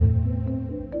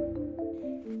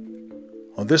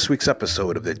On this week's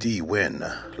episode of the D-Win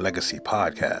Legacy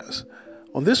Podcast,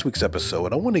 on this week's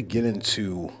episode, I want to get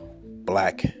into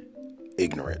Black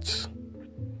ignorance.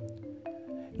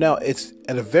 Now, it's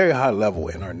at a very high level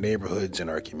in our neighborhoods, in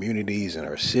our communities, in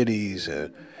our cities,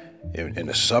 in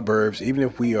the suburbs. Even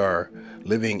if we are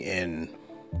living in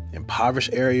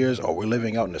impoverished areas or we're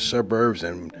living out in the suburbs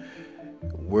and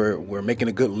we're making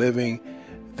a good living,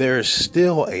 there is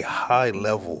still a high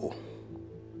level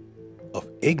of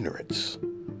ignorance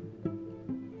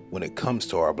when it comes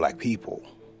to our Black people.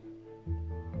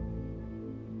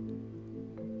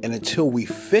 And until we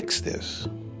fix this,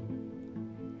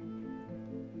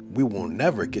 we will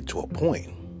never get to a point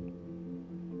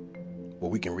where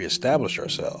we can reestablish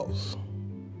ourselves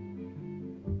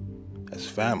as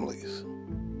families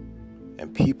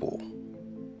and people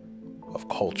of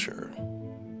culture.